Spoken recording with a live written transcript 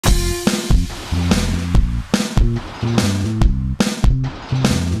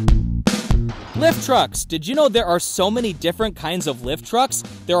Lift trucks. Did you know there are so many different kinds of lift trucks?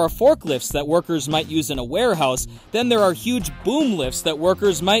 There are forklifts that workers might use in a warehouse. Then there are huge boom lifts that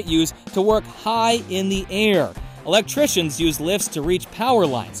workers might use to work high in the air. Electricians use lifts to reach power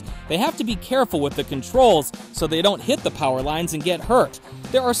lines. They have to be careful with the controls so they don't hit the power lines and get hurt.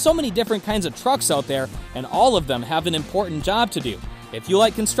 There are so many different kinds of trucks out there, and all of them have an important job to do. If you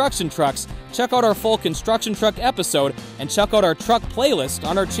like construction trucks, check out our full construction truck episode and check out our truck playlist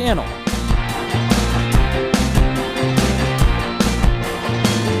on our channel.